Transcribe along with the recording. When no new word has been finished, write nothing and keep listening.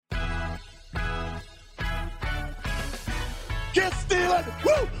kiss stealing,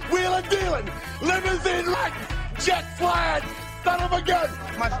 woo, wheeling dealing, limousine wreck, jet flying, son of a gun.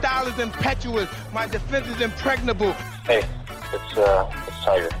 My style is impetuous. My defense is impregnable. Hey, it's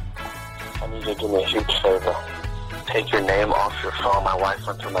Tiger. I need you to do me a huge favor. Take your name off your phone. My wife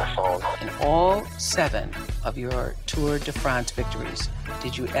went through my phone. In all 7 of your Tour de France victories,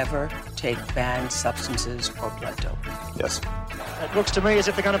 did you ever take banned substances or blood dope? Yes. It looks to me as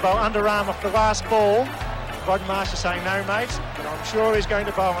if they're going to bowl underarm off the last ball. Rod Marsh is saying no, mate, but I'm sure he's going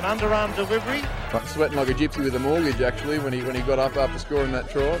to bowl an underarm delivery. Sweating like a gypsy with a mortgage, actually, when he got up after scoring that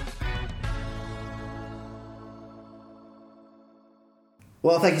try.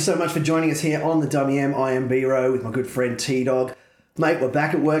 Well, thank you so much for joining us here on the WM. I am B-Row with my good friend T-Dog. Mate, we're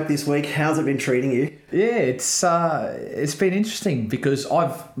back at work this week. How's it been treating you? Yeah, it's been interesting because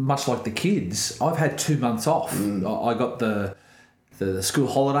much like the kids, I've had 2 months off. I got the school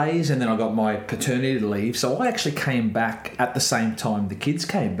holidays and then I got my paternity leave. So I actually came back at the same time the kids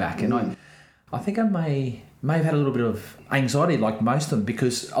came back. And I think I may have had a little bit of anxiety like most of them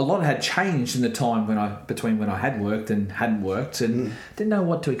because a lot had changed in the time between when I had worked and hadn't worked and didn't know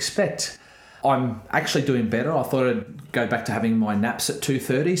what to expect. I'm actually doing better. I thought I'd go back to having my naps at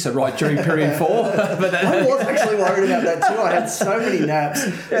 2:30, so right during period 4. But I was actually worried about that too. I had so many naps.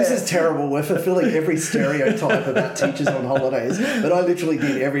 This is terrible. We're fulfilling every stereotype about teachers on holidays. But I literally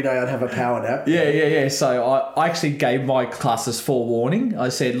did every day. I'd have a power nap. Yeah. So I actually gave my classes forewarning. I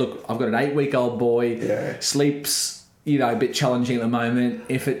said, look, I've got an 8-week-old boy, sleeps a bit challenging at the moment.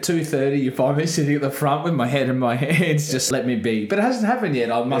 If at 2:30 you find me sitting at the front with my head in my hands, just let me be. But it hasn't happened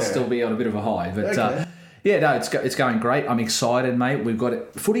yet. I must still be on a bit of a high. But it's going great. I'm excited, mate. We've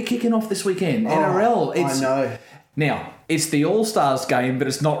got footy kicking off this weekend. NRL. I know. Now, it's the All-Stars game, but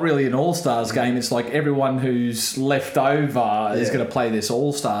it's not really an All-Stars game. It's like everyone who's left over is going to play this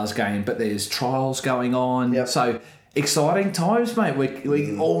All-Stars game, but there's trials going on. Yep. So exciting times, mate.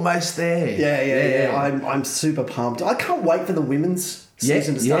 We're almost there. Yeah. I'm super pumped. I can't wait for the women's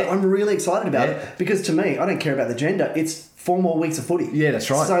season to start. I'm really excited about it because to me, I don't care about the gender. It's 4 more weeks of footy. Yeah, that's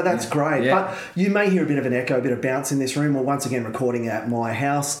right. So that's great. Yeah. But you may hear a bit of an echo, a bit of bounce in this room. We're once again recording at my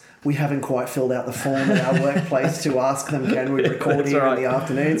house. We haven't quite filled out the form at our workplace to ask them, can we record here in the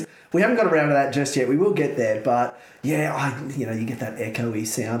afternoons? We haven't got around to that just yet. We will get there. But yeah, you get that echoey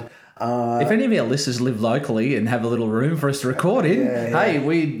sound. If any of our listeners live locally and have a little room for us to record in, hey,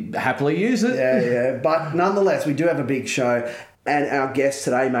 we'd happily use it. Yeah. But nonetheless, we do have a big show. And our guest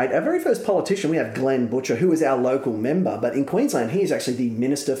today, mate, our very first politician, we have Glenn Butcher, who is our local member. But in Queensland, he is actually the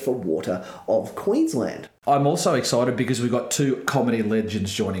Minister for Water of Queensland. I'm also excited because we've got 2 comedy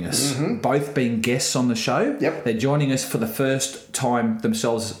legends joining us, both being guests on the show. Yep. They're joining us for the first time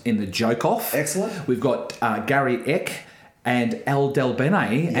themselves in the Joke Off. Excellent. We've got Gary Eck and El Del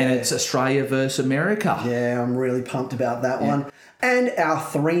Bene, and it's Australia versus America. Yeah, I'm really pumped about that one. And our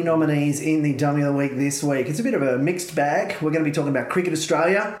 3 nominees in the Dummy of the Week this week. It's a bit of a mixed bag. We're going to be talking about Cricket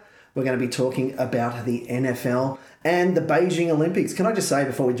Australia. We're going to be talking about the NFL and the Beijing Olympics. Can I just say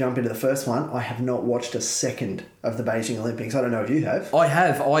before we jump into the first one, I have not watched a second of the Beijing Olympics. I don't know if you have. I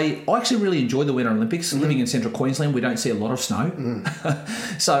have. I actually really enjoy the Winter Olympics. Living in central Queensland, we don't see a lot of snow.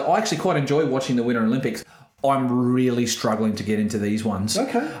 So I actually quite enjoy watching the Winter Olympics. I'm really struggling to get into these ones.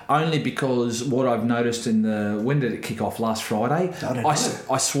 Okay. Only because what I've noticed when did it kick off? Last Friday?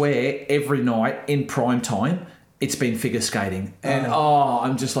 I swear every night in prime time it's been figure skating. And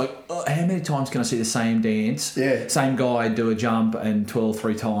I'm just like, how many times can I see the same dance? Yeah. Same guy do a jump and twirl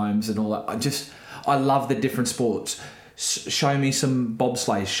 3 times and all that. I love the different sports. Show me some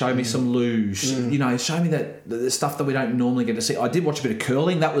bobsleighs, show me some luge, show me the stuff that we don't normally get to see. I did watch a bit of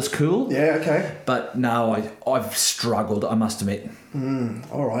curling, that was cool. Yeah, okay. But no, I've struggled, I must admit.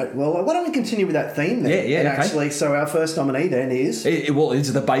 All right, well, why don't we continue with that theme then? Yeah, and okay. Actually, so our first nominee then is... It's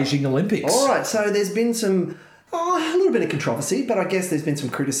the Beijing Olympics. All right, so there's been some... a little bit of controversy, but I guess there's been some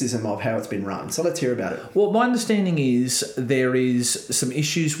criticism of how it's been run. So let's hear about it. Well, my understanding is there is some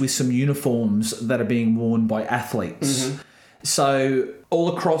issues with some uniforms that are being worn by athletes. So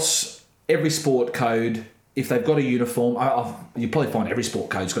all across every sport code, if they've got a uniform, you probably find every sport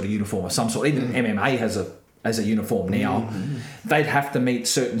code's got a uniform of some sort. Even MMA has a uniform now. They'd have to meet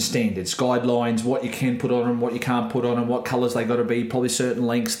certain standards, guidelines, what you can put on them, what you can't put on them, what colours they got to be, probably certain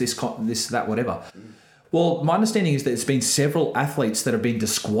lengths, this, that, whatever. Well, my understanding is that there's been several athletes that have been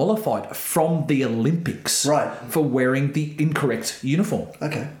disqualified from the Olympics for wearing the incorrect uniform.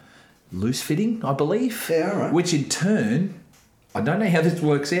 Okay. Loose fitting, I believe. Yeah, all right. Which in turn, I don't know how this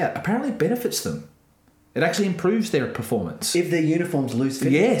works out, apparently benefits them. It actually improves their performance. If their uniform's loose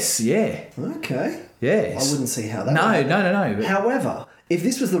fitting? Yes, yeah. Okay. Yes. I wouldn't see how that No. However, if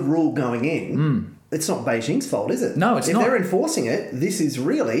this was the rule going in, it's not Beijing's fault, is it? No, it's not. not. If they're enforcing it, this is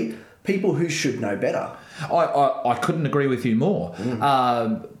really people who should know better. I couldn't agree with you more.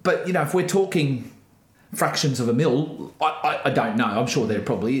 But, if we're talking fractions of a mil, I don't know. I'm sure there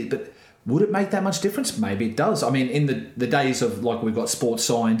probably is. But would it make that much difference? Maybe it does. I mean, in the days of, like, we've got sports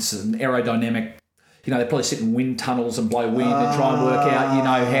science and aerodynamic, they probably sit in wind tunnels and blow wind and try and work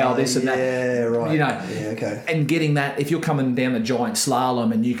out, how this and that. Yeah, right. Yeah, okay. And getting that, if you're coming down the giant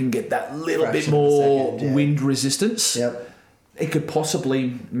slalom and you can get that little bit more wind resistance, it could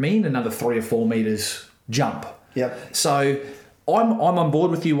possibly mean another 3 or 4 metres jump. Yep. So I'm on board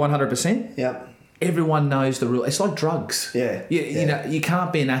with you 100%. Yep. Everyone knows the rule. It's like drugs. Yeah. You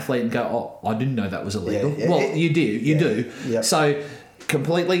can't be an athlete and go, I didn't know that was illegal. Yeah. Well, you do. You do. Yep. So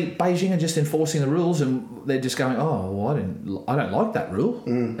completely, Beijing are just enforcing the rules, and they're just going, I don't like that rule.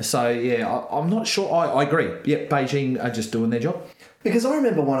 So I'm not sure. I agree. Yep, Beijing are just doing their job. Because I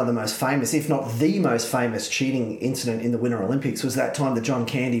remember one of the most famous, if not the most famous, cheating incident in the Winter Olympics was that time that John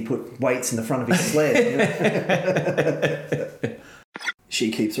Candy put weights in the front of his sled. She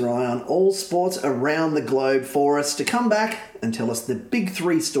keeps her eye on all sports around the globe for us to come back and tell us the big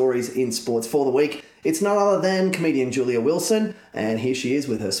 3 stories in sports for the week. It's none other than comedian Julia Wilson, and here she is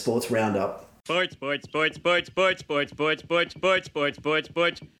with her sports roundup. Sports.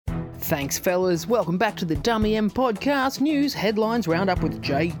 Thanks, fellas. Welcome back to the Dummy M Podcast News Headlines Roundup with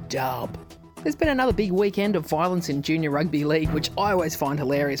J-Dub. There's been another big weekend of violence in Junior Rugby League, which I always find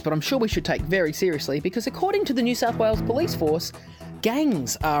hilarious, but I'm sure we should take very seriously because according to the New South Wales Police Force,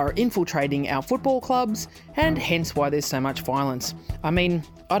 gangs are infiltrating our football clubs, and hence why there's so much violence. I mean,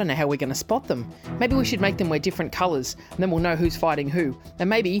 I don't know how we're going to spot them. Maybe we should make them wear different colours, and then we'll know who's fighting who. And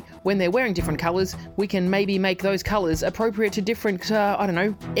maybe, when they're wearing different colours, we can maybe make those colours appropriate to different,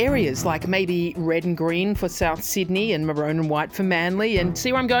 areas, like maybe red and green for South Sydney and maroon and white for Manly, and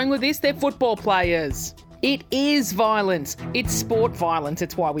see where I'm going with this? They're football players. It is violence. It's sport violence.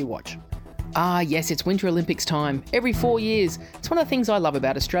 It's why we watch. Ah, yes, it's Winter Olympics time. Every 4 years. It's one of the things I love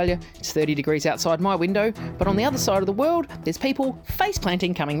about Australia. It's 30 degrees outside my window, but on the other side of the world, there's people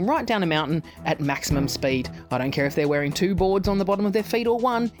face-planting coming right down a mountain at maximum speed. I don't care if they're wearing 2 boards on the bottom of their feet or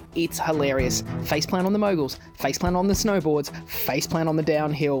 1. It's hilarious. Faceplant on the moguls, faceplant on the snowboards, faceplant on the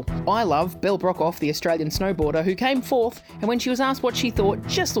downhill. I love Belle Brockhoff, the Australian snowboarder, who came 4th, and when she was asked what she thought,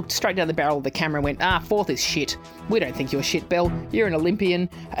 just looked straight down the barrel of the camera and went, 4th is shit. We don't think you're shit, Belle. You're an Olympian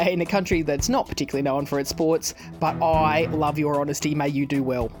in a country that's not particularly known for its sports, but I love your honesty. May you do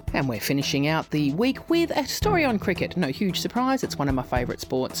well. And we're finishing out the week with a story on cricket. No huge surprise, it's one of my favourite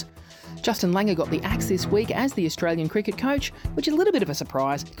sports. Justin Langer got the axe this week as the Australian cricket coach, which is a little bit of a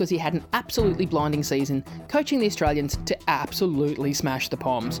surprise because he had an absolutely blinding season, coaching the Australians to absolutely smash the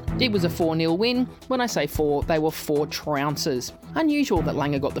Poms. It was a 4-0 win. When I say 4, they were 4 trounces. Unusual that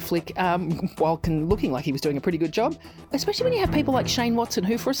Langer got the flick while looking like he was doing a pretty good job, especially when you have people like Shane Watson,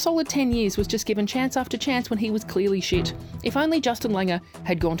 who for a solid 10 years was just given chance after chance when he was clearly shit. If only Justin Langer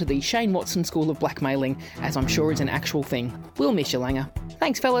had gone to the Shane Watson school of blackmailing, as I'm sure is an actual thing. We'll miss you, Langer.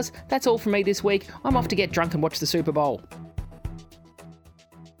 Thanks, fellas. That's all from me this week. I'm off to get drunk and watch the Super Bowl.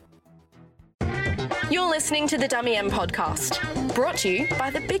 You're listening to the Dummy M Podcast, brought to you by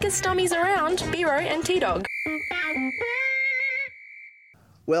the biggest dummies around, Bero and T-Dog.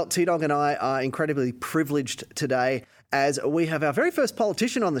 Well, T-Dog and I are incredibly privileged today as we have our very first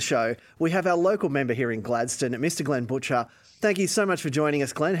politician on the show. We have our local member here in Gladstone, Mr. Glenn Butcher. Thank you so much for joining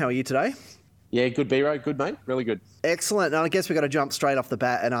us, Glenn. How are you today? Yeah, good, Bero. Good, mate. Really good. Excellent. And I guess we've got to jump straight off the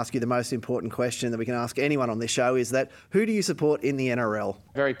bat and ask you the most important question that we can ask anyone on this show is that who do you support in the NRL?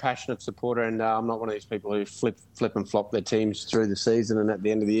 Very passionate supporter, and I'm not one of these people who flip and flop their teams through the season and at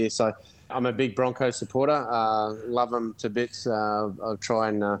the end of the year. So I'm a big Bronco supporter. Love them to bits. I'll try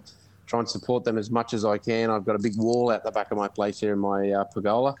and support them as much as I can. I've got a big wall out the back of my place here in my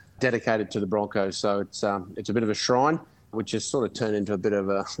pergola dedicated to the Broncos. So it's a bit of a shrine, which has sort of turned into a bit of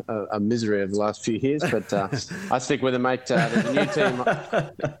a misery over the last few years. But I stick with it, mate. There's a new team.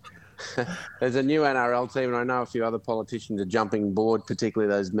 There's a new NRL team, and I know a few other politicians are jumping board, particularly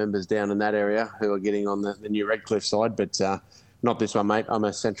those members down in that area who are getting on the new Redcliffe side. But not this one, mate. I'm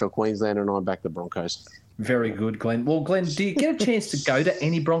a Central Queenslander, and I back the Broncos. Very good, Glenn. Well, Glenn, do you get a chance to go to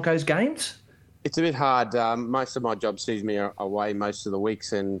any Broncos games? It's a bit hard. Most of my job sees me away most of the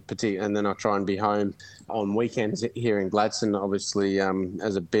weeks, and then I try and be home on weekends here in Gladstone. Obviously,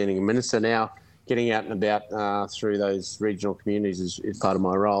 as being a minister now, getting out and about through those regional communities is part of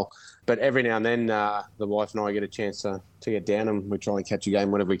my role. But every now and then, the wife and I get a chance to get down, and we try and catch a game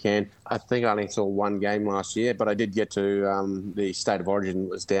whenever we can. I think I only saw one game last year, but I did get to the State of Origin that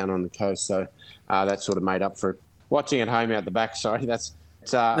was down on the coast, so that sort of made up for it. Watching at home out the back, sorry, that's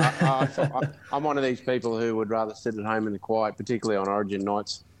I'm one of these people who would rather sit at home in the quiet, particularly on Origin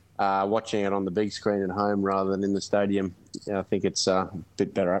nights, watching it on the big screen at home rather than in the stadium. I think it's a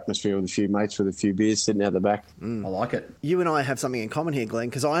bit better atmosphere with a few mates with a few beers sitting out the back. I like it. You and I have something in common here, Glenn,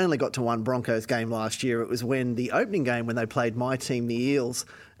 because I only got to one Broncos game last year. It was when the opening game when they played my team, the Eels.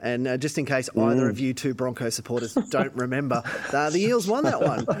 And just in case either of you two Broncos supporters don't remember, the Eels won that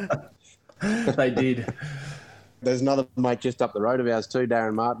one. They did. There's another mate just up the road of ours too,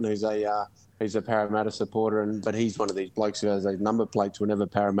 Darren Martin, who's a Parramatta supporter, but he's one of these blokes who has those number plates. Whenever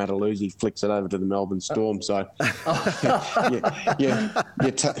Parramatta lose, he flicks it over to the Melbourne Storm. So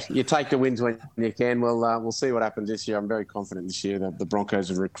you take the wins when you can. We'll see what happens this year. I'm very confident this year that the Broncos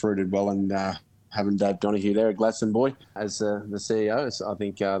have recruited well, and having Dave Donahue there, a Gladstone boy, as the CEO, I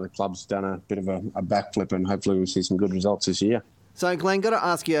think the club's done a bit of a backflip, and hopefully we'll see some good results this year. So, Glenn, got to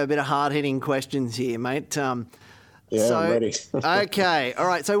ask you a bit of hard-hitting questions here, mate. I'm ready. Okay, all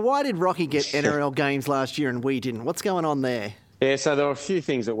right. So why did Rocky get NRL games last year and we didn't? What's going on there? Yeah, so there were a few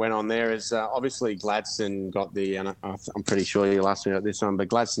things that went on there. Is obviously Gladstone got the, and I'm pretty sure you'll ask me about this one, but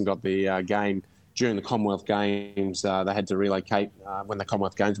Gladstone got the game during the Commonwealth Games. They had to relocate when the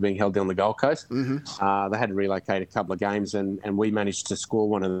Commonwealth Games were being held down the Gold Coast. Mm-hmm. They had to relocate a couple of games, and we managed to score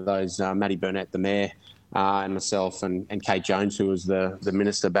one of those. Matty Burnett, the mayor, and myself, and Kate Jones, who was the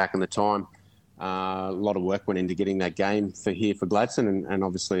minister back in the time. A lot of work went into getting that game for Gladstone, and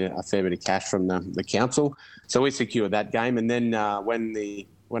obviously a fair bit of cash from the council. So we secured that game, and then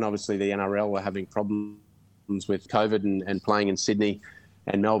when obviously the NRL were having problems with COVID and playing in Sydney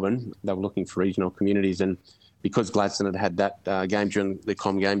and Melbourne, they were looking for regional communities, and because Gladstone had that game during the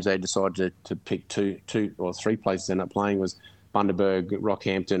Com Games, they decided to pick two or three places to end up playing was Bundaberg,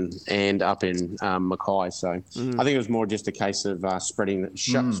 Rockhampton, and up in Mackay. So I think it was more just a case of spreading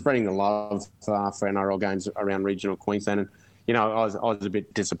the love for NRL games around regional Queensland. And, you know, I was a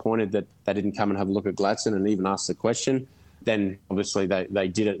bit disappointed that they didn't come and have a look at Gladstone and even ask the question. Then, obviously, they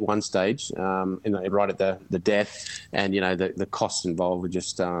did at one stage, right at the death, and, you know, the costs involved were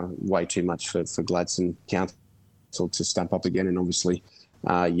just way too much for Gladstone Council to stump up again. And obviously,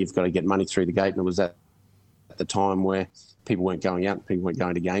 you've got to get money through the gate, and it was at the time where people weren't going out, people weren't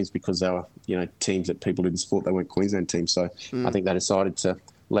going to games because they were, you know, teams that people didn't support. They weren't Queensland teams. So I think they decided to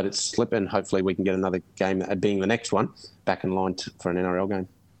let it slip, and hopefully we can get another game, being the next one, back in line for an NRL game.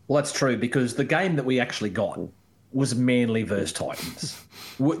 Well, that's true, because the game that we actually got was Manly versus Titans.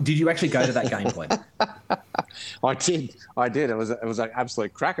 Did you actually go to that game, Glenn? I did. It was an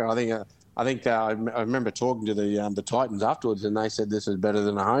absolute cracker. I think I remember talking to the Titans afterwards, and they said this is better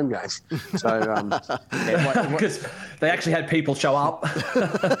than a home game. So because they actually had people show up.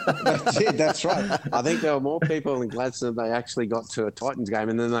 That's right. I think there were more people in Gladstone than they actually got to a Titans game,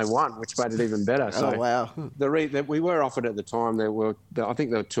 and then they won, which made it even better. So wow! We were offered at the time. I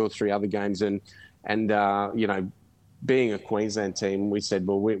think there were two or three other games, and you know, being a Queensland team, we said,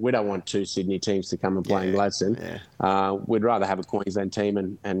 well, we don't want two Sydney teams to come and play in Gladstone. Yeah. We'd rather have a Queensland team,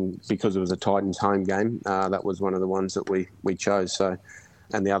 and because it was a Titans home game, that was one of the ones that we chose. So,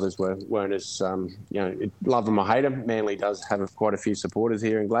 and the others weren't as, you know, love them or hate them. Manly does have quite a few supporters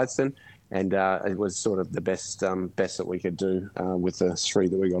here in Gladstone, and it was sort of the best that we could do with the three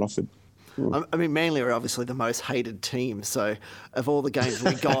that we got offered. I mean, Manly are obviously the most hated team. So of all the games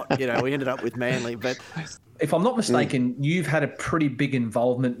we got, you know, we ended up with Manly. But if I'm not mistaken, you've had a pretty big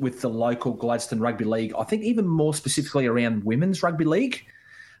involvement with the local Gladstone Rugby League. I think even more specifically around women's rugby league.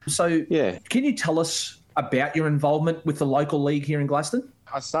 So can you tell us about your involvement with the local league here in Gladstone?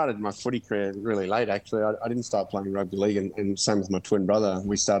 I started my footy career really late, actually. I didn't start playing rugby league, and same with my twin brother.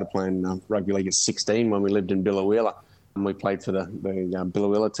 We started playing rugby league at 16 when we lived in Billawheeler. And we played for the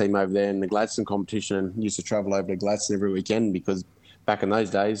Billawheeler team over there in the Gladstone competition, and used to travel over to Gladstone every weekend because back in those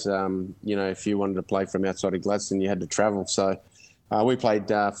days, you know, if you wanted to play from outside of Gladstone, you had to travel. So we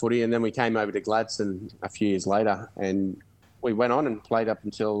played footy, and then we came over to Gladstone a few years later, and we went on and played up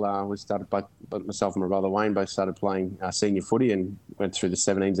until we started, both myself and my brother Wayne both started playing senior footy and went through the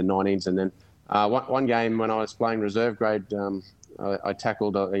 17s and 19s. And then one game when I was playing reserve grade, I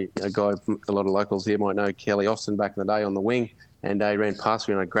tackled a guy a lot of locals here might know, Kelly Austin, back in the day on the wing, and he ran past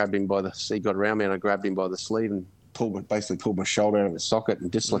me, and I grabbed him he got around me, and I grabbed him by the sleeve and basically pulled my shoulder out of his socket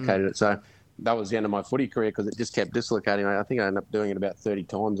and dislocated it. So that was the end of my footy career because it just kept dislocating. I think I ended up doing it about 30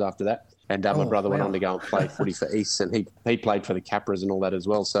 times after that. And my brother went on to go and play footy for East, and he played for the Capras and all that as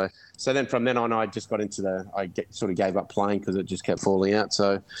well. So then from then on, I just got into sort of gave up playing because it just kept falling out.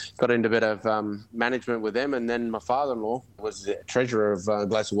 So got into a bit of management with them, and then my father-in-law was the treasurer of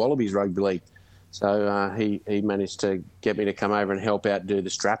Gladstone Wallabies Rugby League. So he managed to get me to come over and help out do the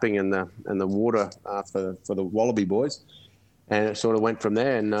strapping and the water for the Wallaby boys. And it sort of went from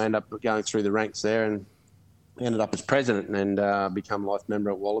there, and I ended up going through the ranks there and ended up as president and become life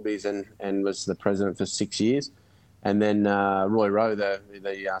member at Wallabies and was the president for 6 years. And then Roy Rowe, the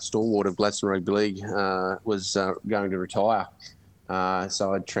stalwart of Gladstone Rugby League, was going to retire.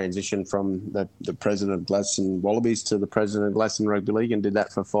 So I transitioned from the president of Gladstone Wallabies to the president of Gladstone Rugby League and did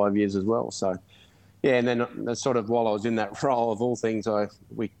that for 5 years as well. So, yeah, and then sort of while I was in that role, of all things, a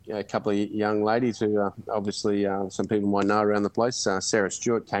couple of young ladies who obviously some people might know around the place, Sarah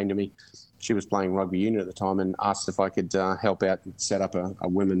Stewart came to me. She was playing rugby union at the time and asked if I could help out and set up a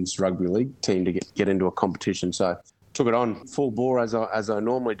women's rugby league team to get into a competition. So took it on full bore as I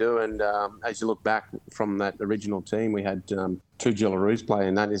normally do. And as you look back from that original team, we had two Gillaroos play,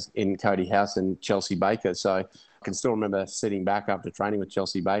 and that is in Cody House and Chelsea Baker. So I can still remember sitting back after training with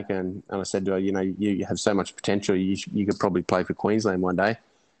Chelsea Baker and I said to her, you have so much potential. You could probably play for Queensland one day.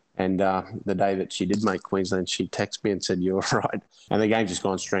 And the day that she did make Queensland, she texted me and said, "You're right." And the game's just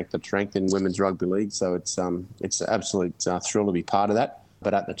gone strength to strength in women's rugby league. So it's an absolute thrill to be part of that.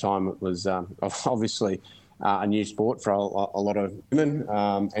 But at the time, it was obviously a new sport for a lot of women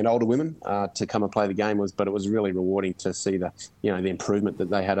and older women to come and play the game. But it was really rewarding to see the improvement that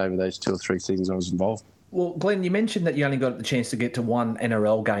they had over those 2 or 3 seasons I was involved. Well, Glenn, you mentioned that you only got the chance to get to one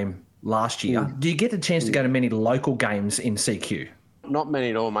NRL game last year. Do you get the chance to go to many local games in CQ? Not many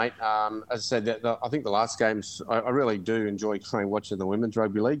at all, mate. As I said, I think the last games, I really do enjoy watching the women's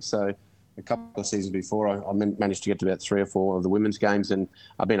rugby league. So a couple of seasons before, I managed to get to about 3 or 4 of the women's games, and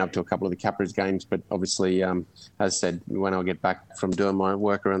I've been up to a couple of the Capras games. But obviously, as I said, when I get back from doing my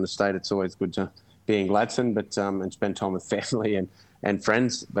work around the state, it's always good to be in Gladstone, but and spend time with family and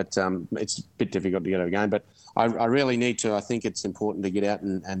friends. But it's a bit difficult to get to a game. But I really need to. I think it's important to get out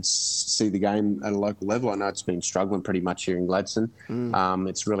and see the game at a local level. I know it's been struggling pretty much here in Gladstone.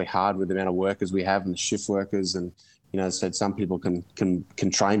 It's really hard with the amount of workers we have and the shift workers. And, as I said, some people can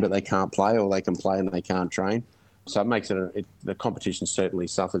train, but they can't play, or they can play and they can't train. So it makes the competition certainly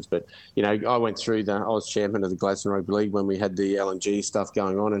suffers. But, I went through I was chairman of the Gladstone Rugby League when we had the LNG stuff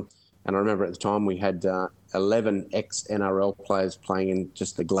going on. And I remember at the time we had 11 ex-NRL players playing in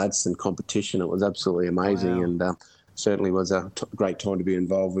just the Gladstone competition. It was absolutely amazing. Wow. And certainly was a great time to be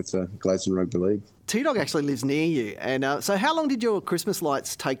involved with the Gladstone Rugby League. T-Dog actually lives near you. And so how long did your Christmas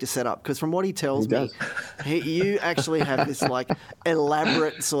lights take to set up? Because from what he tells me, you actually have this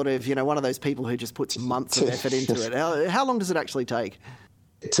elaborate sort of, one of those people who just puts months of effort into it. How long does it actually take?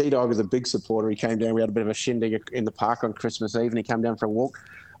 T-Dog is a big supporter. He came down. We had a bit of a shindig in the park on Christmas Eve, and he came down for a walk.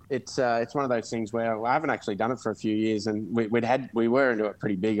 It's one of those things where I haven't actually done it for a few years, and we were into it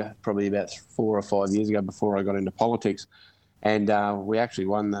pretty big, probably about 4 or 5 years ago before I got into politics, and we actually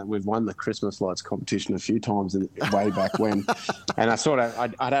we've won the Christmas lights competition a few times way back when, and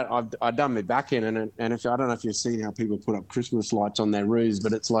I'd done my back in, and if I don't know if you've seen how people put up Christmas lights on their roofs,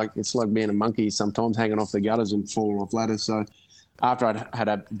 but it's like being a monkey sometimes, hanging off the gutters and falling off ladders. So after I'd had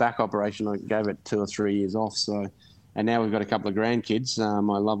a back operation, I gave it 2 or 3 years off. So. And now we've got a couple of grandkids.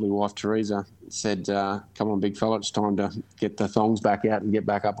 My lovely wife, Teresa, said, come on, big fella, it's time to get the thongs back out and get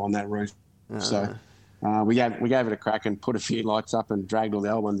back up on that roof. So we gave it a crack and put a few lights up and dragged all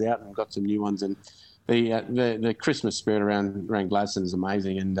the old ones out and got some new ones. And the Christmas spirit around Gladstone is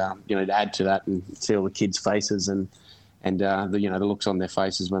amazing. And, to add to that and see all the kids' faces and the looks on their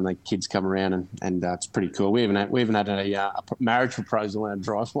faces when the kids come around and it's pretty cool. We even had a marriage proposal in our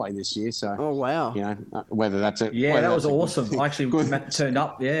driveway this year. So wow, whether that's it. Yeah, that was awesome. I actually turned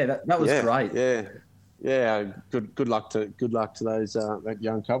up. Yeah, that was great. Yeah. Good luck to those that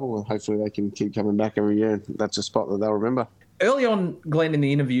young couple, and hopefully they can keep coming back every year. That's a spot that they'll remember. Early on, Glenn, in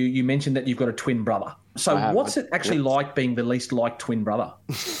the interview, you mentioned that you've got a twin brother. So what's it actually like being the least liked twin brother?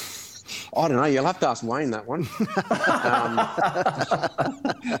 I don't know. You'll have to ask Wayne that one.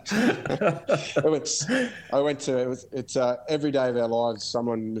 It's every day of our lives,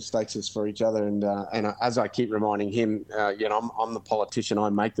 someone mistakes us for each other, and as I keep reminding him, I'm the politician. I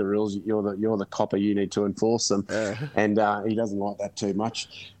make the rules. You're the copper. You need to enforce them, and he doesn't like that too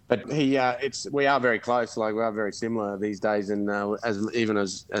much. But we are very close. Like, we are very similar these days, and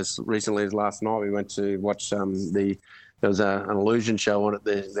as recently as last night, we went to watch there was an illusion show on at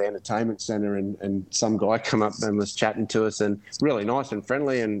the entertainment centre, and some guy come up and was chatting to us, and really nice and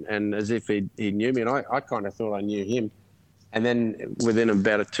friendly, and as if he knew me, and I kind of thought I knew him. And then within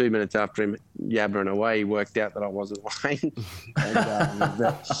about 2 minutes after him yabbering away, he worked out that I wasn't Wayne,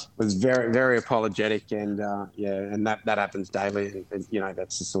 and was very, very apologetic, and and that happens daily, and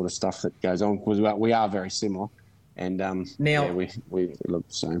that's the sort of stuff that goes on, because we are very similar, and now we look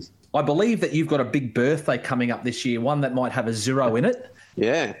the same. I believe that you've got a big birthday coming up this year, one that might have a 0 in it.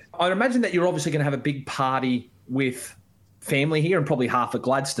 Yeah. I'd imagine that you're obviously going to have a big party with family here and probably half of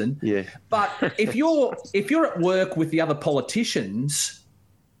Gladstone. Yeah. But if you're at work with the other politicians,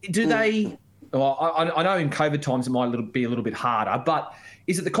 do they? Well, I know in COVID times it might be a little bit harder, but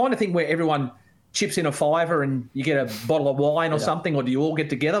is it the kind of thing where everyone chips in a $5 and you get a bottle of wine or something, or do you all get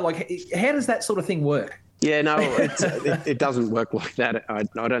together? Like, how does that sort of thing work? Yeah, no, it doesn't work like that. I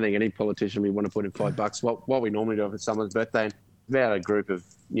don't think any politician would want to put in $5. What we normally do if it's someone's birthday, about a group of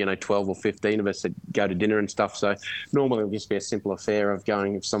 12 or 15 of us that go to dinner and stuff. So normally it'll just be a simple affair of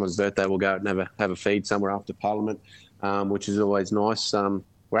going. If someone's birthday, we'll go out and have a feed somewhere after Parliament, which is always nice.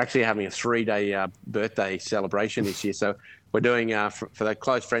 We're actually having a 3-day birthday celebration this year. So we're doing, for the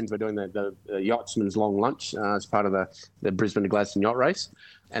close friends, we're doing the Yachtsman's Long Lunch as part of the Brisbane to Gladstone yacht race.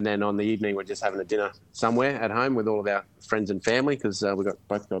 And then on the evening, we're just having a dinner somewhere at home with all of our friends and family, because we've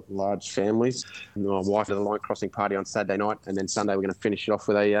both got large families. And my wife had a line crossing party on Saturday night, and then Sunday we're going to finish it off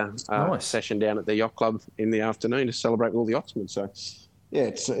with a nice session down at the yacht club in the afternoon to celebrate with all the yachtsmen. So, yeah,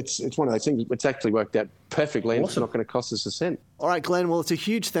 it's one of those things. It's actually worked out perfectly, and it's not going to cost us a cent. All right, Glenn, well, it's a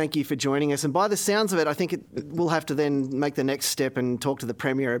huge thank you for joining us. And by the sounds of it, I think we'll have to then make the next step and talk to the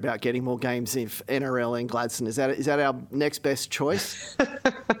Premier about getting more games in NRL in Gladstone. Is that our next best choice?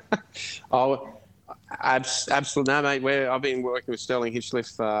 Oh, absolutely. No, mate. I've been working with Sterling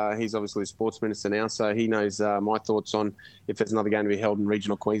Hitchcliffe. He's obviously the sports minister now, so he knows my thoughts on if there's another game to be held in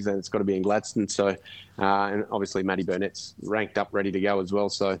regional Queensland, it's got to be in Gladstone. So, and obviously Matty Burnett's ranked up, ready to go as well.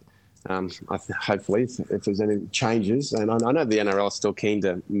 So, hopefully, if there's any changes, and I know the NRL is still keen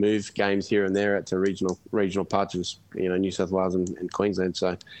to move games here and there to regional parts of New South Wales and Queensland.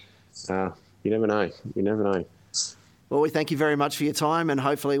 So, you never know. You never know. Well, we thank you very much for your time, and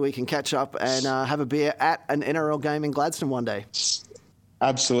hopefully we can catch up and have a beer at an NRL game in Gladstone one day.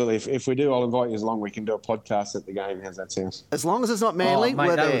 Absolutely. If we do, I'll invite you along. We can do a podcast at the game. How's that sound? As long as it's not Manly, mate,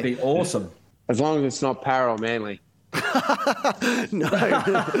 we're that there. would be awesome. As long as it's not Para or Manly. No,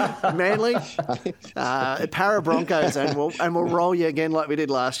 Manly, Para Broncos, and we'll roll you again like we did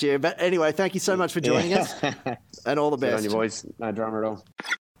last year. But anyway, thank you so much for joining us, and all the best. Good on you, boys. No drama at all.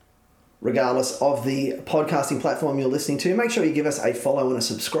 Regardless of the podcasting platform you're listening to, make sure you give us a follow and a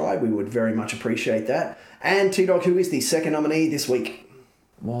subscribe. We would very much appreciate that. And T-Dog, who is the second nominee this week?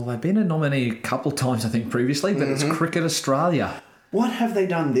 Well, they've been a nominee a couple of times, I think, previously, but it's Cricket Australia. What have they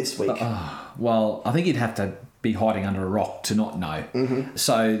done this week? Well, I think you'd have to be hiding under a rock to not know.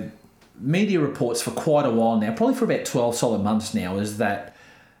 So media reports for quite a while now, probably for about 12 solid months now, is that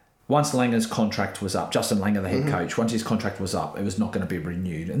once Langer's contract was up, Justin Langer, the head coach, once his contract was up, it was not going to be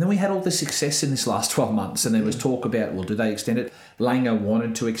renewed. And then we had all the success in this last 12 months, and there was talk about, well, do they extend it? Langer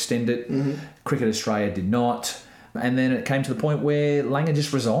wanted to extend it. Cricket Australia did not. And then it came to the point where Langer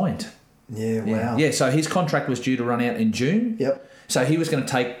just resigned. Yeah, wow. Yeah, so his contract was due to run out in June. Yep. So he was going to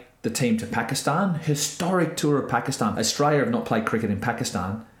take the team to Pakistan. Historic tour of Pakistan. Australia have not played cricket in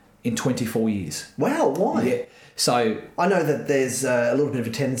Pakistan in 24 years. Wow, why? Yeah. So I know that there's a little bit of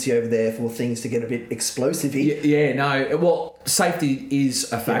a tendency over there for things to get a bit explosive-y. Yeah, no. Well, safety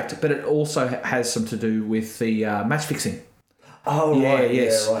is a fact, but it also has some to do with the match fixing. Oh, right.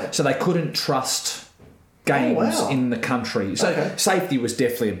 Yes. Yeah, right. So they couldn't trust games in the country. So safety was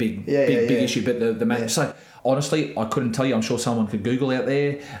definitely a big issue, but the match... Yeah. So honestly, I couldn't tell you. I'm sure someone could Google out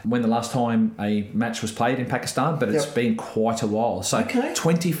there when the last time a match was played in Pakistan, but it's been quite a while. So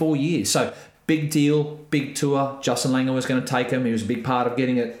 24 years. So big deal, big tour. Justin Langer was going to take him. He was a big part of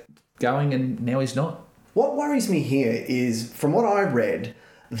getting it going, and now he's not. What worries me here is, from what I read,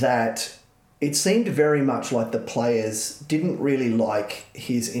 that it seemed very much like the players didn't really like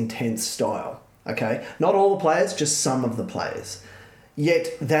his intense style. Okay? Not all the players, just some of the players. Yet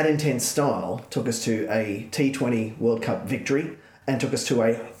that intense style took us to a T20 World Cup victory and took us to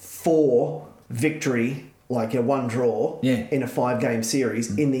a 4 victory, like a 1 draw in a 5-game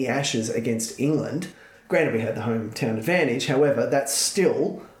series in the Ashes against England. Granted, we had the hometown advantage. However, that's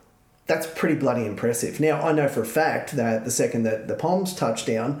pretty bloody impressive. Now, I know for a fact that the second that the Poms touched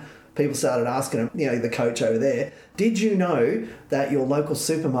down, people started asking him, the coach over there, did you know that your local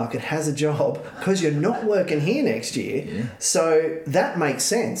supermarket has a job because you're not working here next year? Yeah. So that makes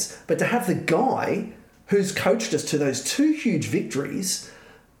sense. But to have the guy who's coached us to those 2 huge victories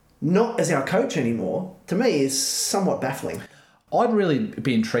not as our coach anymore, to me, is somewhat baffling. I'd really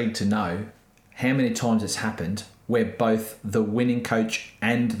be intrigued to know how many times it's happened where both the winning coach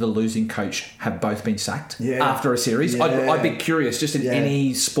and the losing coach have both been sacked after a series. Yeah. I'd be curious, just in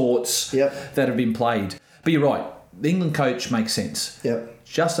any sports that have been played. But you're right, the England coach makes sense. Yep.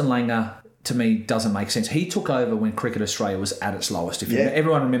 Justin Langer to me doesn't make sense. He took over when Cricket Australia was at its lowest. If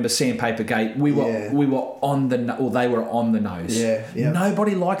everyone remembers Sandpaper Gate, we were on the, or they were on the nose.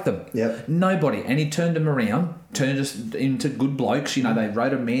 Nobody liked them. Nobody. And he turned them around, turned us into good blokes. You know, they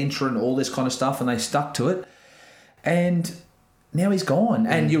wrote a mantra and all this kind of stuff, and they stuck to it. And now he's gone.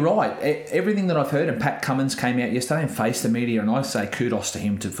 And you're right. Everything that I've heard, and Pat Cummins came out yesterday and faced the media, and I say kudos to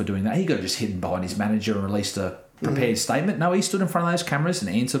him for doing that. He got just hidden behind his manager and released a prepared statement. No, he stood in front of those cameras and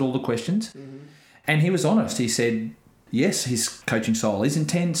answered all the questions. And he was honest. He said, yes, his coaching style is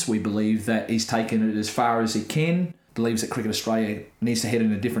intense. We believe that he's taken it as far as he can. Believes that Cricket Australia needs to head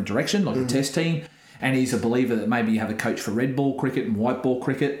in a different direction, like a test team. And he's a believer that maybe you have a coach for red ball cricket and white ball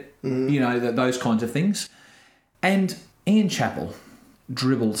cricket, you know, those kinds of things. And Ian Chappell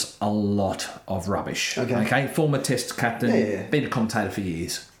dribbles a lot of rubbish. Okay? Former test captain, been a commentator for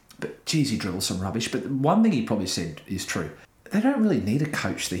years. But, geez, he dribbles some rubbish. But one thing he probably said is true. They don't really need a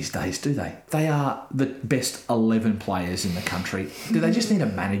coach these days, do they? They are the best 11 players in the country. Do they just need a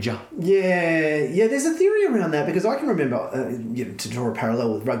manager? Yeah, there's a theory around that, because I can remember, to draw a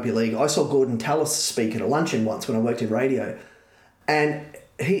parallel with rugby league, I saw Gordon Tallis speak at a luncheon once when I worked in radio, and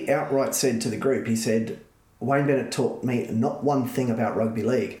he outright said to the group, he said, Wayne Bennett taught me not one thing about rugby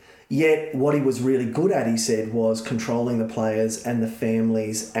league. Yet what he was really good at, he said, was controlling the players and the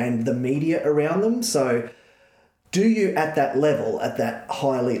families and the media around them. So do you, at that level, at that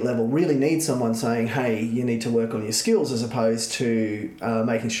high elite level, really need someone saying, hey, you need to work on your skills, as opposed to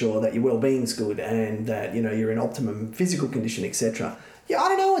making sure that your well-being's good and that, you know, you're in optimum physical condition, etc.? Yeah, I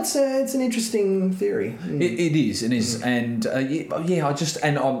don't know. It's an interesting theory. It is, and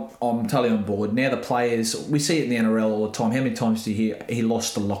I'm totally on board. Now the players, we see it in the NRL all the time. How many times do you hear he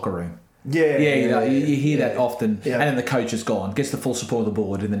lost the locker room? You hear that often, and then the coach is gone, gets the full support of the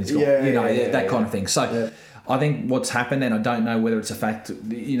board, and then he's gone. That kind of thing. So I think what's happened, and I don't know whether it's a fact,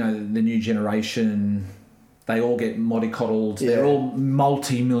 you know, the new generation, they all get mollycoddled. They're all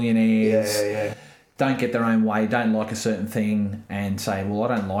multi-millionaires. Don't get their own way, don't like a certain thing, and say, well,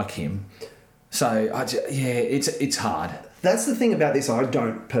 I don't like him. So, it's hard. That's the thing about this I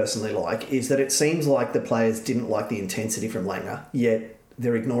don't personally like, is that it seems like the players didn't like the intensity from Langer, yet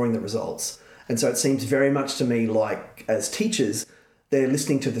they're ignoring the results. And so it seems very much to me like, as teachers, they're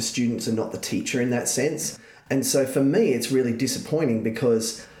listening to the students and not the teacher in that sense. And so for me, it's really disappointing,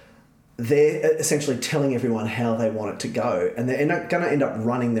 because they're essentially telling everyone how they want it to go, and they're going to end up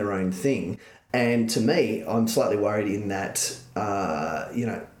running their own thing. And to me, I'm slightly worried in that,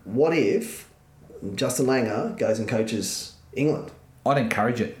 what if Justin Langer goes and coaches England? I'd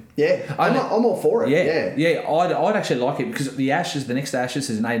encourage it. Yeah, I'm all for it. I'd actually like it, because the next Ashes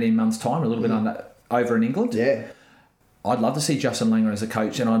is in 18 months' time, a little bit over in England. Yeah, I'd love to see Justin Langer as a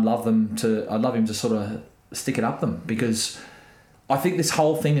coach, and I'd love him to sort of stick it up them, because I think this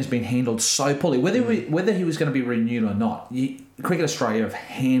whole thing has been handled so poorly. Whether he was going to be renewed or not, Cricket Australia have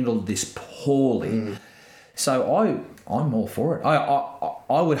handled this poorly. So I'm all for it.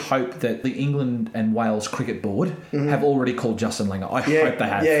 I would hope that the England and Wales Cricket Board have already called Justin Langer. I hope they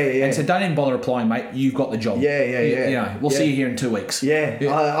have. And said, don't even bother applying, mate. You've got the job. You know, we'll see you here in 2 weeks.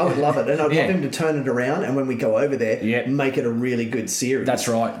 I would love it. And I'd love him to turn it around, and when we go over there, make it a really good series. That's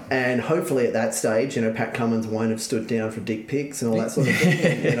right. And hopefully at that stage, you know, Pat Cummins won't have stood down for dick pics and all that sort of thing.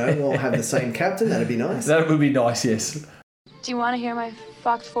 And, you know, we'll have the same captain. That'd be nice. That would be nice, yes. Do you want to hear my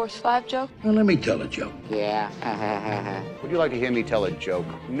Fox Force 5 joke? Well, let me tell a joke. Yeah. Would you like to hear me tell a joke?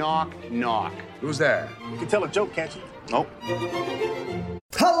 Knock, knock. Who's there? You can tell a joke, can't you? Nope.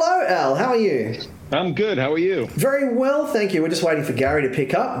 Hello, Al. How are you? I'm good. How are you? Very well, thank you. We're just waiting for Gary to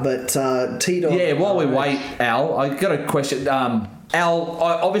pick up, but T-Dog... Yeah, while we wait, Al, I got a question. Al,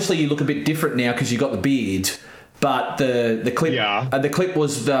 obviously you look a bit different now because you got the beard. But the clip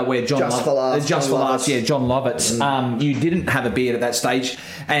was where John Lovitz. You didn't have a beard at that stage,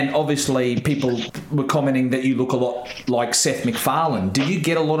 and obviously people were commenting that you look a lot like Seth MacFarlane. Did you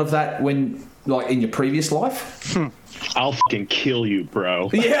get a lot of that when, like, in your previous life? I'll fucking kill you,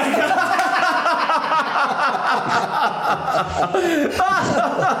 bro. Yeah.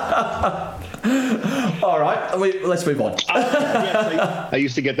 All right, let's move on. I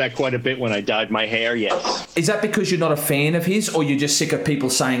used to get that quite a bit when I dyed my hair, yes. Is that because you're not a fan of his, or you're just sick of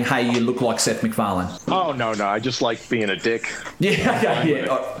people saying, hey, you look like Seth MacFarlane? Oh, no, I just like being a dick. Yeah.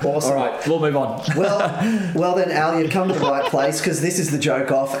 Awesome. All right, we'll move on. Well then, Al, you've come to the right place, because this is the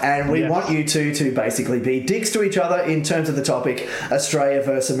joke off, and we want you two to basically be dicks to each other in terms of the topic, Australia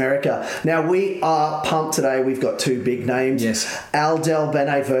versus America. Now, we are pumped today. We've got two big names. Yes. Al Del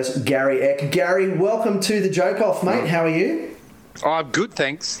Bene versus Gary Eck. Gary, welcome to the joke off, mate. How are you? Oh, I'm good,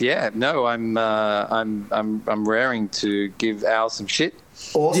 thanks. Yeah, no, I'm raring to give Al some shit.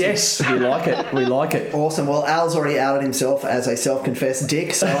 Awesome. Yes, we like it. We like it. Awesome. Well, Al's already outed himself as a self-confessed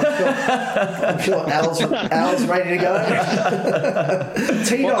dick, so I'm sure Al's ready to go.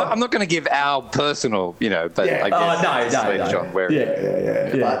 Well, I'm not going to give Al personal, but I guess no. John Where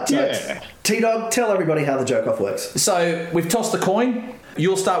But T-Dog, tell everybody how the joke-off works. So we've tossed the coin.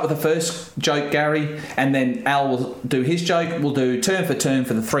 You'll start with the first joke, Gary, and then Al will do his joke. We'll do turn for turn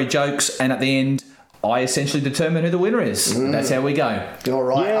for the 3 jokes, and at the end, I essentially determine who the winner is. That's how we go. All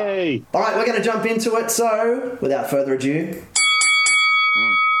right. Yay. All right, we're going to jump into it. So, without further ado...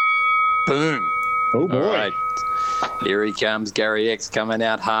 Boom. Oh, boy. All right. Here he comes, Gary Eck's coming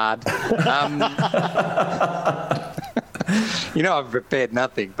out hard. I've prepared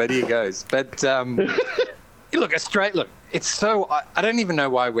nothing, but here goes. But, look, it's so... I don't even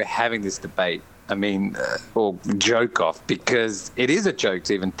know why we're having this debate. I mean, or joke off, because it is a joke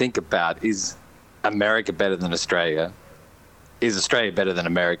to even think about. Is America better than Australia? Is Australia better than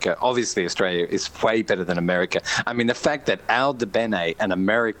America? Obviously, Australia is way better than America. I mean, the fact that Al de Bene, an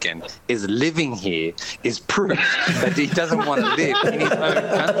American, is living here is proof that he doesn't want to live in his own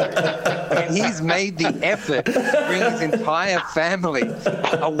country. And he's made the effort to bring his entire family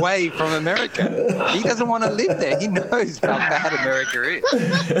away from America. He doesn't want to live there. He knows how bad America is.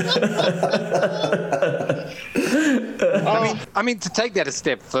 I mean, to take that a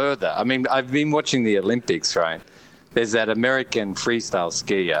step further, I mean, I've been watching the Olympics, right? There's that American freestyle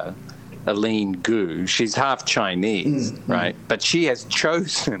skier, Aline Gu. She's half Chinese, right? But she has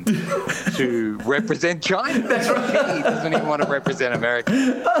chosen to represent China. That's right. He doesn't even want to represent America.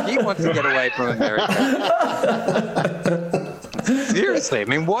 He wants to get away from America. Seriously, I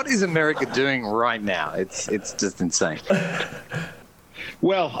mean, what is America doing right now? It's just insane.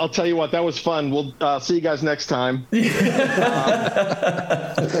 Well, I'll tell you what, that was fun. We'll see you guys next time.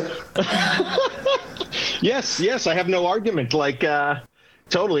 Yes, I have no argument.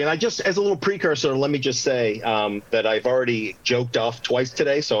 Totally. And I just, as a little precursor, let me just say that I've already joked off twice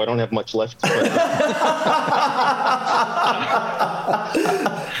today, so I don't have much left.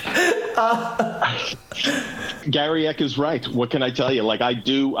 Gary Eck is right. What can I tell you?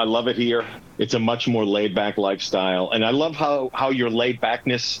 I love it here. It's a much more laid-back lifestyle. And I love how your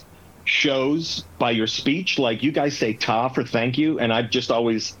laid-backness shows by your speech. You guys say ta for thank you, and I've just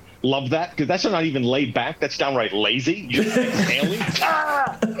always loved that, because that's not even laid back. That's downright lazy. You're exhaling.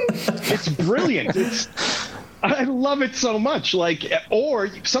 It's brilliant. I love it so much. Or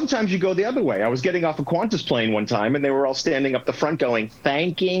sometimes you go the other way. I was getting off a Qantas plane one time, and they were all standing up the front going,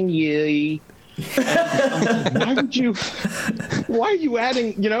 thanking you. Why are you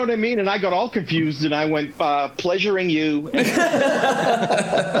adding, you know what I mean? And I got all confused, and I went, pleasuring you.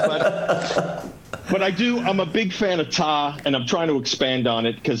 But I'm a big fan of ta, and I'm trying to expand on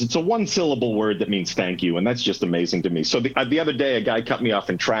it because it's a 1-syllable word that means thank you, and that's just amazing to me. So the other day, a guy cut me off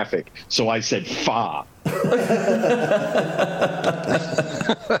in traffic, so I said fa.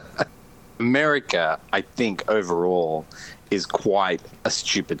 America, I think, overall, is quite a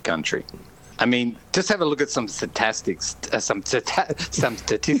stupid country. I mean, just have a look at some statistics. Some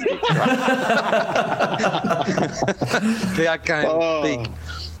statistics, right? They are kind of big.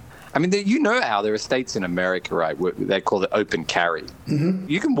 I mean, Al, there are states in America, right, where they call it open carry. Mm-hmm.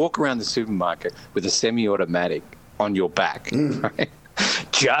 You can walk around the supermarket with a semi-automatic on your back, right?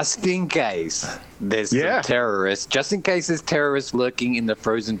 Just in case there's some terrorists, just in case there's terrorists lurking in the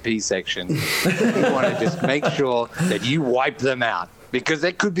frozen pea section. You want to just make sure that you wipe them out, because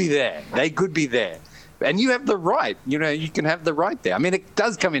they could be there. They could be there. And you have the right, you can have the right there. I mean, it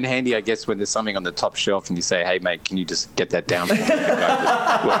does come in handy, I guess, when there's something on the top shelf and you say, hey, mate, can you just get that down?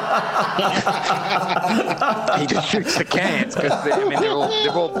 He just shoots the cans, because,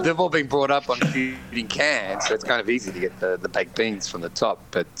 they've all been brought up on shooting cans, so it's kind of easy to get the baked beans from the top.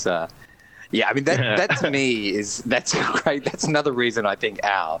 But, I mean, that to me that's great. That's another reason I think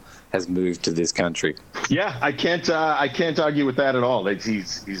Al has moved to this country. Yeah, I can't argue with that at all.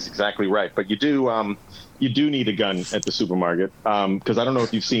 He's exactly right. But you do need a gun at the supermarket, because I don't know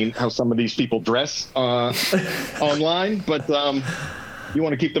if you've seen how some of these people dress online, but you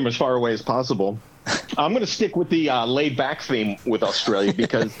want to keep them as far away as possible. I'm going to stick with the laid-back theme with Australia,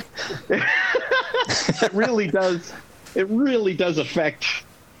 because it really does affect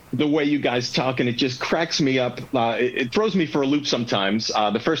the way you guys talk, and it just cracks me up. It throws me for a loop sometimes.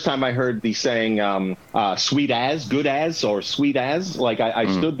 The first time I heard the saying sweet as, good as, or sweet as,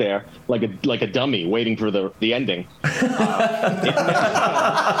 I stood there like a dummy waiting for the ending.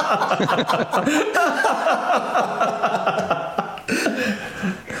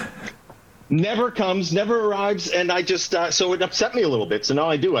 Never comes, never arrives, and I just so it upset me a little bit. So now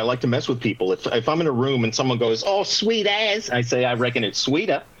I do. I like to mess with people. If I'm in a room and someone goes, "Oh, sweet ass," I say, "I reckon it's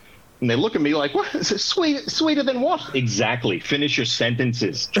sweeter," and they look at me like, "What? Is it sweeter than what?" Exactly. Finish your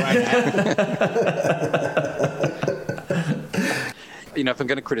sentences. Try that. You know, if I'm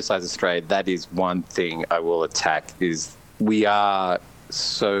going to criticize Australia, that is one thing I will attack. Is we are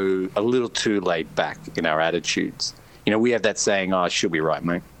a little too laid back in our attitudes. You know, we have that saying, "Oh, she'll be right,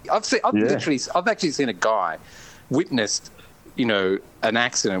 mate." I've actually seen a guy witnessed, you know, an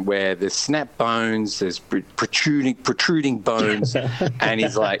accident where there's snap bones, there's protruding bones, and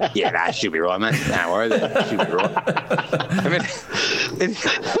he's like, "Yeah, nah, she'll be right, mate. Don't worry, she'll be right." I mean,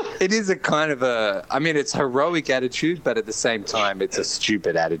 it is a kind of it's heroic attitude, but at the same time, it's a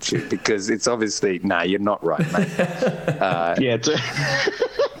stupid attitude because it's obviously, nah, you're not right, mate.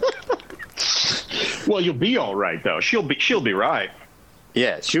 Well, you'll be all right though. She'll be right.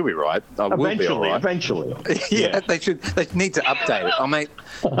 Yeah, she'll be right. I will be all right. Eventually. Yeah, they need to update it. I mean,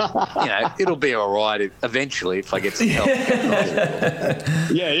 you know, it'll be all right eventually if I get some help.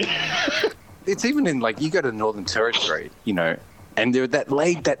 Yeah. It's even in, like, you go to the Northern Territory, you know, and they're they're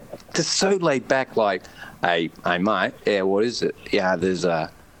so laid back, like, hey mate, yeah, what is it? Yeah, there's a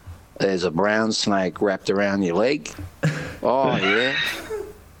brown snake wrapped around your leg. Oh yeah.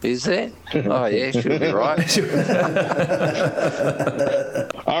 Is there? Oh, yeah, should be right.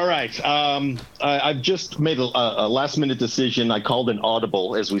 All right. I've just made a last-minute decision. I called an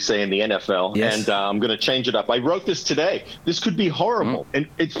audible, as we say in the NFL, and I'm going to change it up. I wrote this today. This could be horrible, and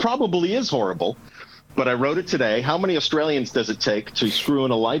it probably is horrible, but I wrote it today. How many Australians does it take to screw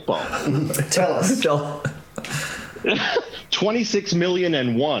in a light bulb? Tell us. 26 million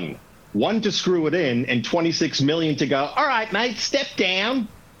and one. One to screw it in, and 26 million to go, all right, mate, step down.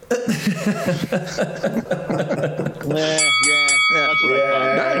 That's what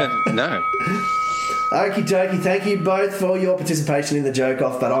I thought. No. Okie dokie, thank you both for your participation in the joke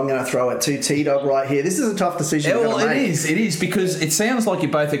off, but I'm going to throw it to T-Dog right here. This is a tough decision. Well, it is, because it sounds like you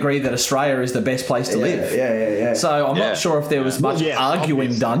both agree that Australia is the best place to live. Yeah. So I'm not sure if there was much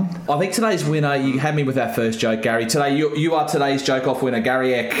arguing done. I think today's winner, you had me with our first joke, Gary. Today, you are today's joke off winner,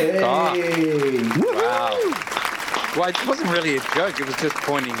 Gary Eck. Hey. Wow. Well, it wasn't really a joke. It was just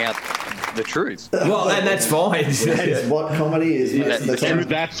pointing out the truth. Well, and that's fine. That is what comedy is.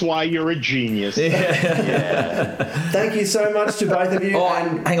 That's why you're a genius. Thank you so much to both of you.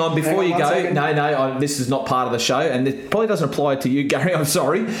 Hang on, before you go. No, this is not part of the show, and it probably doesn't apply to you, Gary. I'm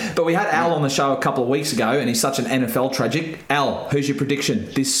sorry. But we had Al on the show a couple of weeks ago, and he's such an NFL tragic. Al, who's your prediction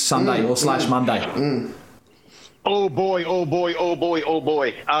this Sunday or / Monday? Oh boy.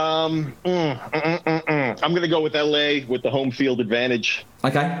 I'm going to go with LA with the home field advantage.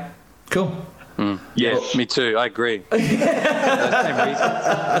 Okay, cool. Yeah, me too. I agree. Same reason.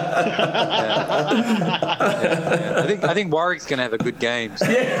 I think Warwick's going to have a good game. So.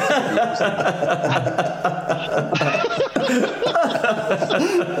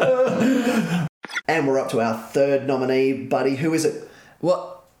 And we're up to our third nominee, buddy. Who is it?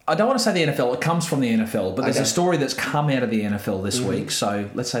 Well, I don't want to say the NFL. It comes from the NFL, but there's a story that's come out of the NFL this week. So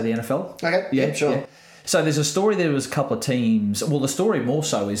let's say the NFL. Okay. Yeah, sure. Yeah. So there's a story. There was a couple of teams. Well, the story more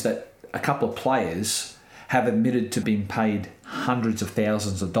so is that a couple of players have admitted to being paid hundreds of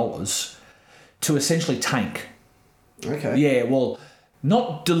thousands of dollars to essentially tank. Okay. Yeah, well,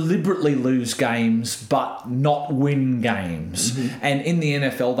 not deliberately lose games, but not win games. Mm-hmm. And in the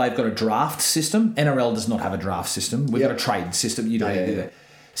NFL, they've got a draft system. NRL does not have a draft system. We've got a trade system. You don't do that.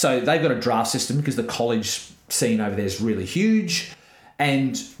 So they've got a draft system because the college scene over there is really huge.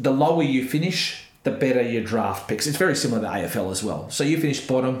 And the lower you finish, the better your draft picks. It's very similar to AFL as well. So you finish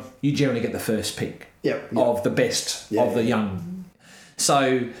bottom, you generally get the first pick of the best of the young. So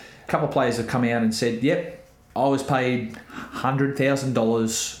a couple of players have come out and said, yep, I was paid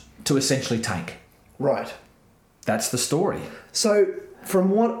 $100,000 to essentially tank. Right. That's the story. So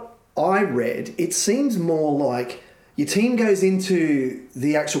from what I read, it seems more like your team goes into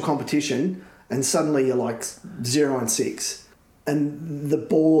the actual competition and suddenly you're like 0-6. And the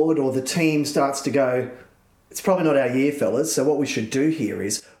board or the team starts to go, it's probably not our year, fellas. So what we should do here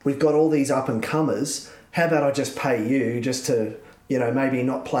is we've got all these up-and-comers. How about I just pay you just to, maybe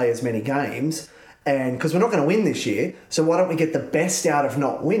not play as many games? And because we're not going to win this year, so why don't we get the best out of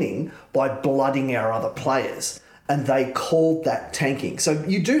not winning by blooding our other players? And they called that tanking. So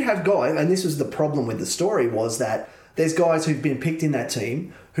you do have guys, and this was the problem with the story, was that there's guys who've been picked in that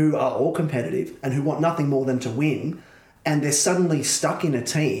team who are all competitive and who want nothing more than to win, and they're suddenly stuck in a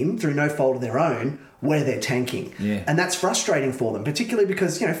team through no fault of their own where they're tanking. Yeah. And that's frustrating for them, particularly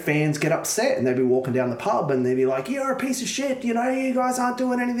because, fans get upset and they'll be walking down the pub and they'll be like, you're a piece of shit, you guys aren't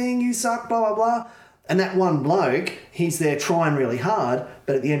doing anything, you suck, blah, blah, blah. And that one bloke, he's there trying really hard,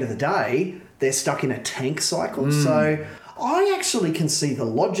 but at the end of the day, they're stuck in a tank cycle. So I actually can see the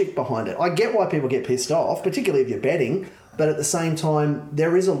logic behind it. I get why people get pissed off, particularly if you're betting, but at the same time,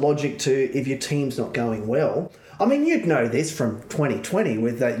 there is a logic to if your team's not going well. I mean, you'd know this from 2020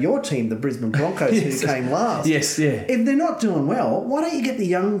 with your team, the Brisbane Broncos, Yes. who came last. Yes, yeah. If they're not doing well, why don't you get the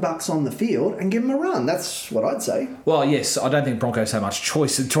young bucks on the field and give them a run? That's what I'd say. Well, yes, I don't think Broncos had much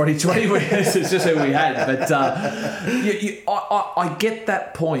choice in 2020. It's just who we had. But I get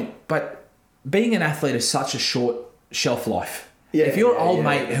that point. But being an athlete is such a short shelf life. Yeah, if you're an old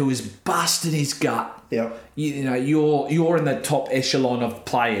mate who has busted his gut, you're in the top echelon of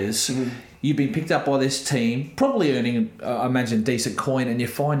players. You've been picked up by this team, probably earning, I imagine, decent coin, and you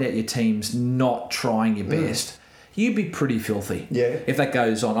find out your team's not trying your best. You'd be pretty filthy. Yeah. If that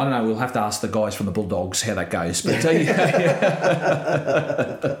goes on. I don't know, we'll have to ask the guys from the Bulldogs how that goes. But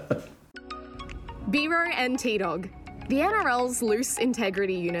Bero and T-Dog, the NRL's loose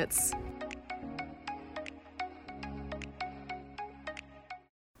integrity units.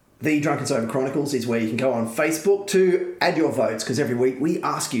 The Drunken Sober Chronicles is where you can go on Facebook to add your votes, because every week we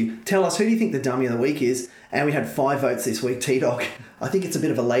ask you, tell us who do you think the dummy of the week is, and we had 5 votes this week. T-Dog, I think it's a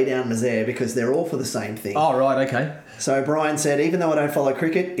bit of a lay-down misère because they're all for the same thing. Oh, right, okay. So Brian said, even though I don't follow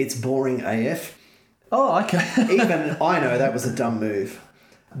cricket, it's boring AF. Oh, okay. Even I know that was a dumb move.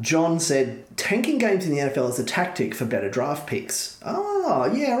 John said, tanking games in the NFL is a tactic for better draft picks.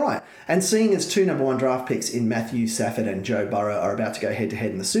 Oh, yeah, right. And seeing as 2 number 1 draft picks in Matthew Stafford and Joe Burrow are about to go head-to-head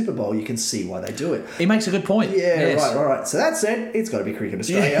in the Super Bowl, you can see why they do it. He makes a good point. Yeah, yes. right. So that said, it's got to be Cricket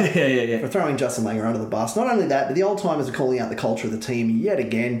Australia. Yeah. For throwing Justin Langer under the bus. Not only that, but the old-timers are calling out the culture of the team yet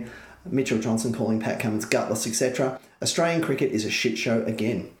again. Mitchell Johnson calling Pat Cummins gutless, etc. Australian cricket is a shit show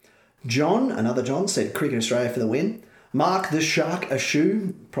again. John, another John, said Cricket Australia for the win. Mark the Shark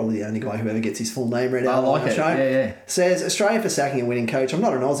Ashu, probably the only guy who ever gets his full name read out on the show, says, Australia for sacking a winning coach. I'm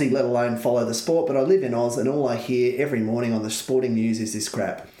not an Aussie, let alone follow the sport, but I live in Oz and all I hear every morning on the sporting news is this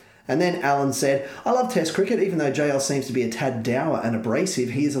crap. And then Alan said, I love Test cricket, even though JL seems to be a tad dour and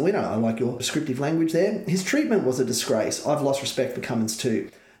abrasive, he is a winner. I like your descriptive language there. His treatment was a disgrace. I've lost respect for Cummins too.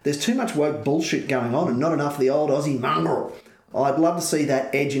 There's too much woke bullshit going on and not enough of the old Aussie mongrel. I'd love to see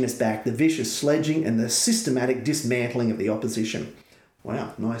that edginess back, the vicious sledging and the systematic dismantling of the opposition.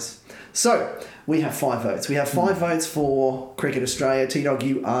 Wow, nice. So, we have 5 votes. We have 5 votes for Cricket Australia. T-Dog,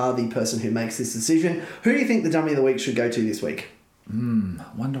 you are the person who makes this decision. Who do you think the Dummy of the Week should go to this week? I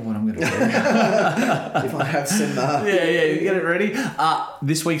wonder what I'm going to do. If I have some... you get it ready?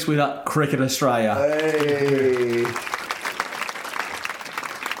 This week's winner, Cricket Australia. Hey.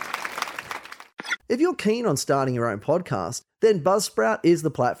 If you're keen on starting your own podcast, then Buzzsprout is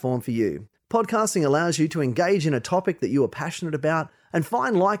the platform for you. Podcasting allows you to engage in a topic that you are passionate about and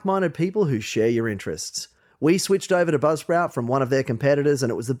find like-minded people who share your interests. We switched over to Buzzsprout from one of their competitors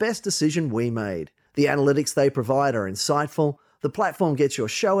and it was the best decision we made. The analytics they provide are insightful, the platform gets your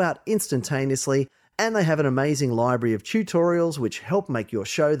show out instantaneously, and they have an amazing library of tutorials which help make your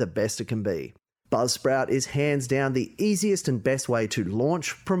show the best it can be. Buzzsprout is hands down the easiest and best way to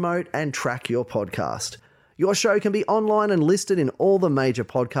launch, promote, and track your podcast. Your show can be online and listed in all the major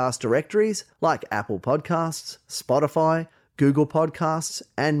podcast directories like Apple Podcasts, Spotify, Google Podcasts,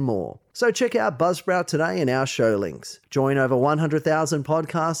 and more. So check out Buzzsprout today in our show links. Join over 100,000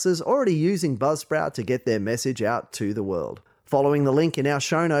 podcasters already using Buzzsprout to get their message out to the world. Following the link in our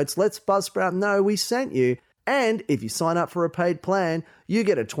show notes lets Buzzsprout know we sent you, and if you sign up for a paid plan, you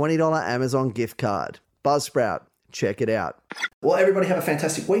get a $20 Amazon gift card. Buzzsprout, check it out. Well, everybody have a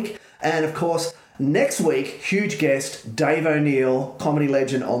fantastic week. And of course, next week, huge guest, Dave O'Neill, comedy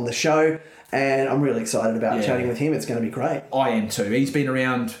legend on the show. And I'm really excited about chatting with him. It's going to be great. I am too. He's been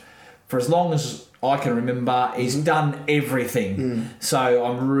around for as long as I can remember. He's done everything. So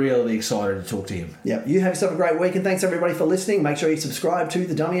I'm really excited to talk to him. Yeah, you have yourself a great week. And thanks everybody for listening. Make sure you subscribe to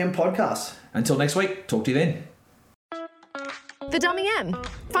the Dummy M podcast. Until next week, talk to you then. The Dummy M.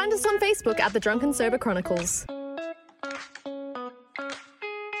 Find us on Facebook at The Drunken Sober Chronicles.